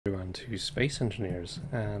welcome to Space Engineers,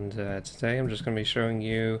 and today I'm just going to be showing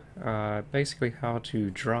you basically how to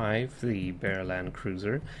drive the Bear Land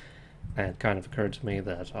Cruiser. And it kind of occurred to me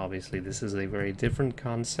that obviously this is a very different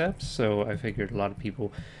concept, so I figured a lot of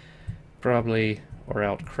people probably are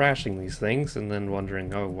out crashing these things and then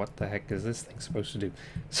wondering, oh, what the heck is this thing supposed to do?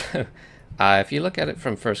 So if you look at it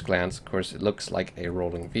from first glance, of course it looks like a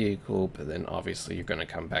rolling vehicle, but then obviously you're going to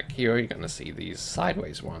come back here, you're going to see these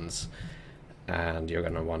sideways ones. And you're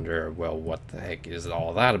going to wonder, well, what the heck is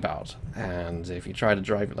all that about? And if you try to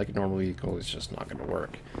drive it like a normal vehicle, it's just not going to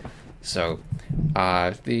work. So,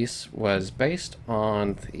 this was based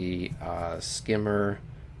on the Skimmer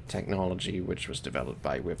technology, which was developed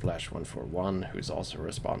by Whiplash 141, who's also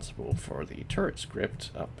responsible for the turret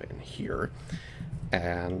script up in here.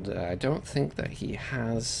 And I don't think that he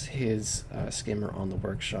has his Skimmer on the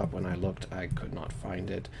workshop. When I looked, I could not find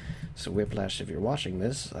it. So Whiplash, if you're watching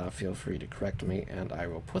this, feel free to correct me, and I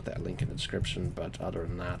will put that link in the description. But other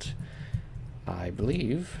than that, I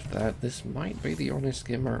believe that this might be the only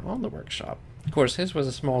Skimmer on the workshop. Of course, his was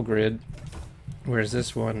a small grid, whereas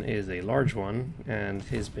this one is a large one, and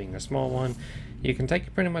his being a small one, you can take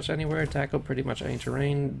it pretty much anywhere, tackle pretty much any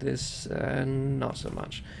terrain. This, not so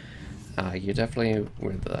much. You definitely,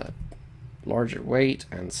 with the larger weight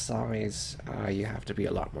and size, you have to be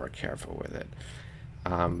a lot more careful with it.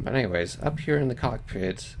 But anyways, up here in the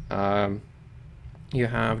cockpit, you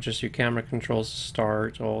have just your camera controls to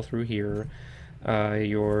start all through here.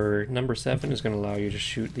 Your number 7 is going to allow you to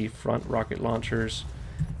shoot the front rocket launchers.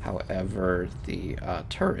 However, the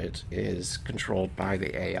turret is controlled by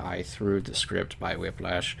the AI through the script by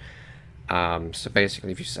Whiplash. So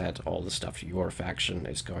basically, if you set all the stuff to your faction,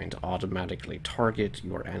 it's going to automatically target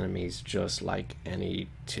your enemies just like any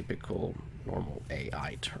typical normal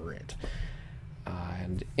AI turret.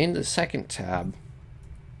 And in the second tab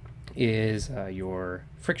is your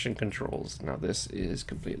friction controls. Now this is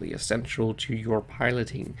completely essential to your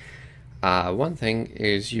piloting. One thing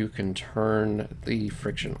is you can turn the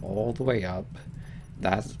friction all the way up.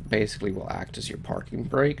 That basically will act as your parking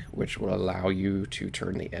brake, which will allow you to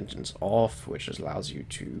turn the engines off, which allows you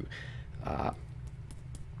to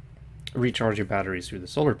recharge your batteries through the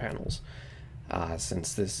solar panels.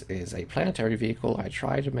 Since this is a planetary vehicle, I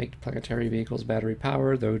try to make planetary vehicles battery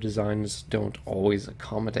power, though designs don't always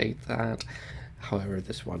accommodate that. However,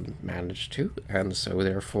 this one managed to, and so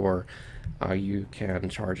therefore you can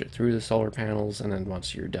charge it through the solar panels, and then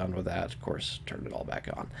once you're done with that, of course, turn it all back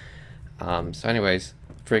on. So anyways,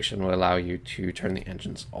 friction will allow you to turn the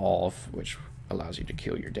engines off, which allows you to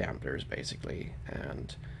kill your dampers, basically,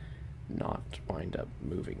 and not wind up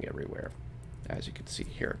moving everywhere, as you can see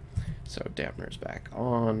here. So dampener's back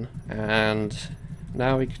on, and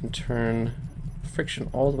now we can turn friction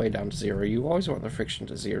all the way down to 0. You always want the friction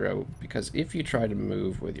to 0, because if you try to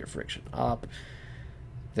move with your friction up,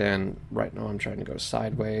 then right now I'm trying to go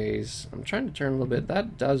sideways. I'm trying to turn a little bit.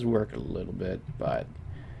 That does work a little bit, but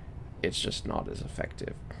it's just not as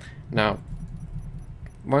effective. Now,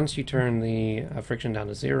 once you turn the friction down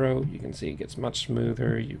to 0, you can see it gets much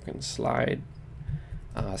smoother. You can slide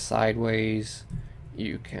sideways.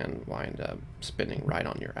 You can wind up spinning right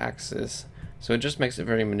on your axis. So it just makes it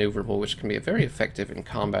very maneuverable, which can be very effective in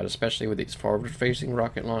combat, especially with these forward-facing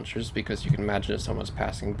rocket launchers, because you can imagine if someone's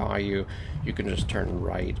passing by you, you can just turn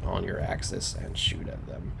right on your axis and shoot at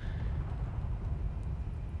them.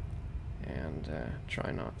 And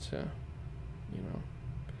try not to, you know,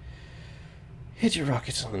 hit your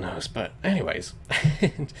rockets on the nose. But anyways,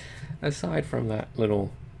 aside from that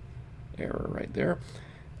little error right there,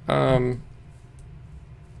 we'll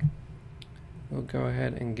go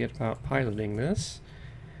ahead and get about piloting this.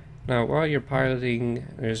 Now, while you're piloting,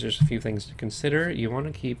 there's just a few things to consider. You want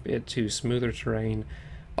to keep it to smoother terrain.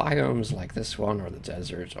 Biomes like this one or the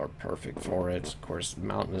desert are perfect for it. Of course,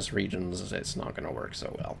 mountainous regions, it's not going to work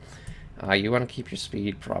so well. You want to keep your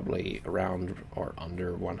speed probably around or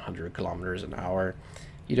under 100 kilometers an hour.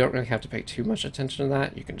 You don't really have to pay too much attention to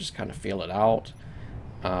that. You can just kind of feel it out.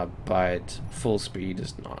 But full speed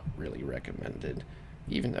is not really recommended,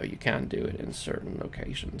 even though you can do it in certain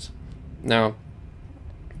locations. Now,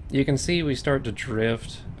 you can see we start to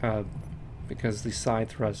drift because the side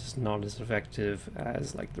thrust is not as effective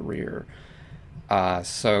as like the rear.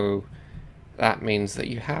 So that means that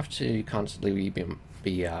you have to constantly be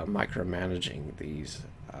micromanaging these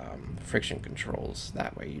friction controls.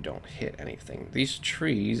 That way you don't hit anything. These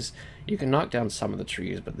trees, you can knock down some of the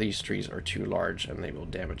trees, but these trees are too large and they will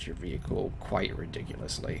damage your vehicle quite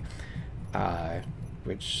ridiculously.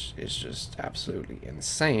 Which is just absolutely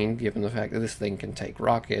insane, given the fact that this thing can take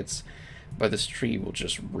rockets, but this tree will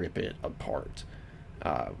just rip it apart.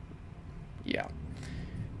 Yeah.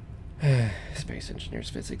 space engineers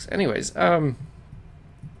physics. Anyways,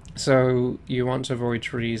 so you want to avoid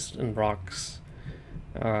trees and rocks,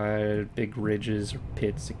 big ridges or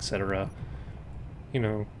pits, etc. You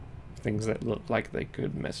know, things that look like they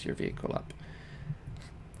could mess your vehicle up.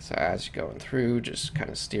 So as you're going through, just kind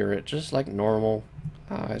of steer it just like normal.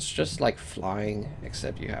 It's just like flying,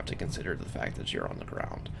 except you have to consider the fact that you're on the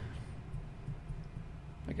ground,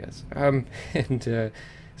 I guess.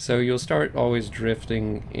 So you'll start always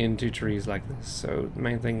drifting into trees like this. So the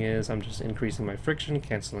main thing is I'm just increasing my friction,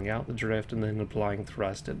 canceling out the drift, and then applying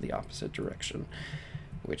thrust in the opposite direction,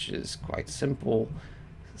 which is quite simple,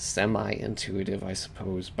 semi-intuitive, I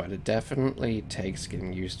suppose, but it definitely takes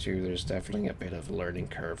getting used to. There's definitely a bit of a learning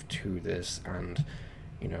curve to this, and,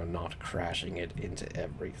 you know, not crashing it into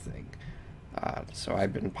everything. So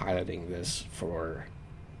I've been piloting this for,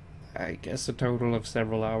 I guess, a total of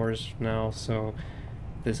several hours now, so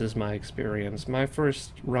this is my experience. My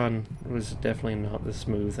first run was definitely not this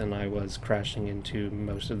smooth, and I was crashing into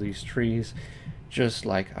most of these trees, just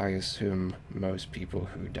like I assume most people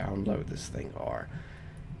who download this thing are.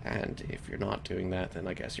 And if you're not doing that, then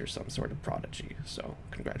I guess you're some sort of prodigy, so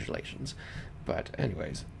congratulations. But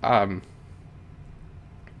anyways,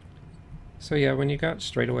 so yeah, when you got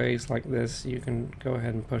straightaways like this, you can go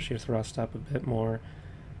ahead and push your thrust up a bit more.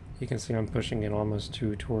 You can see I'm pushing it almost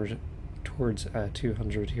towards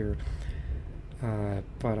 200 here.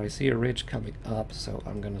 But I see a ridge coming up, so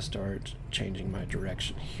I'm going to start changing my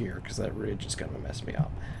direction here, because that ridge is going to mess me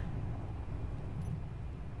up.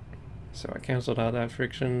 So I canceled out that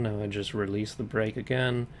friction. Now I just release the brake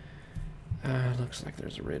again. Looks like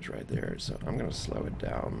there's a ridge right there, so I'm going to slow it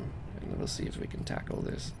down, and we'll see if we can tackle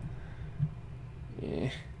this. Yeah,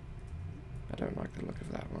 I don't like the look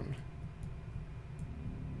of that one.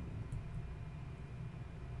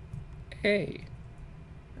 Hey!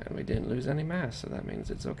 And we didn't lose any mass, so that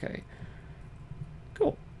means it's okay.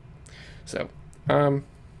 Cool. So,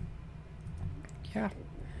 yeah.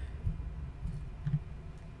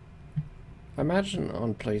 I imagine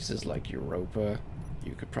on places like Europa,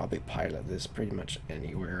 you could probably pilot this pretty much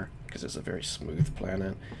anywhere, because it's a very smooth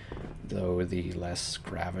planet, though the less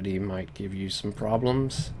gravity might give you some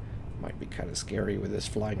problems. Might be kind of scary with this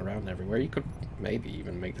flying around everywhere. You could maybe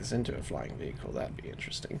even make this into a flying vehicle. That'd be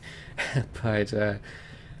interesting. But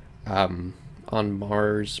on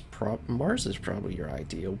Mars, Mars is probably your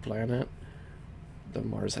ideal planet, though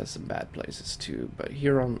Mars has some bad places too. But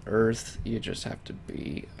here on Earth, you just have to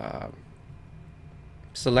be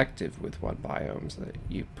selective with what biomes that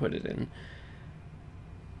you put it in.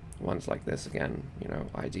 Ones like this, again, you know,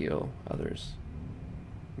 ideal. Others,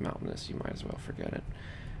 mountainous, you might as well forget it.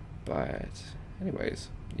 But anyways,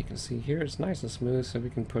 you can see here it's nice and smooth, so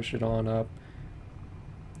we can push it on up.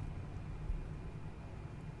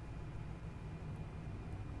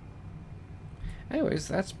 Anyways,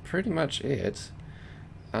 that's pretty much it.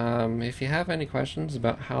 If you have any questions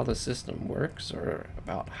about how the system works, or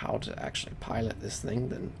about how to actually pilot this thing,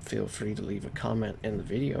 then feel free to leave a comment in the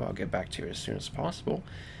video. I'll get back to you as soon as possible.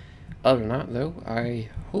 Other than that, though, I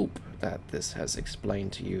hope that this has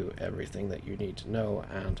explained to you everything that you need to know,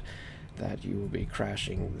 and that you will be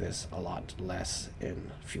crashing this a lot less in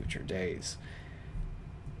future days.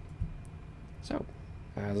 So,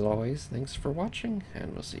 as always, thanks for watching,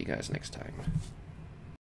 and we'll see you guys next time.